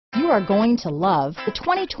are going to love the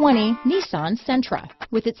 2020 Nissan Sentra.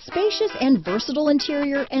 With its spacious and versatile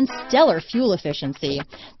interior and stellar fuel efficiency,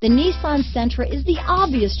 the Nissan Sentra is the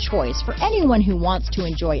obvious choice for anyone who wants to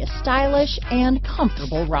enjoy a stylish and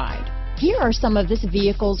comfortable ride. Here are some of this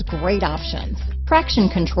vehicle's great options: traction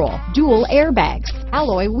control, dual airbags,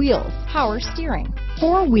 alloy wheels, power steering,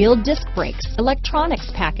 four-wheel disc brakes,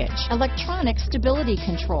 electronics package, electronic stability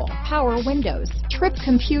control, power windows, trip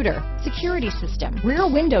computer, security system, rear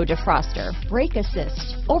window defroster, brake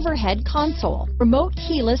assist, overhead console, remote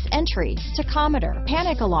keyless entry, tachometer,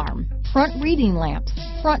 panic alarm, front reading lamps,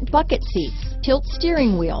 front bucket seats, tilt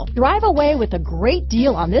steering wheel. Drive away with a great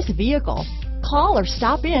deal on this vehicle. Call or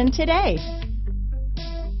stop in today.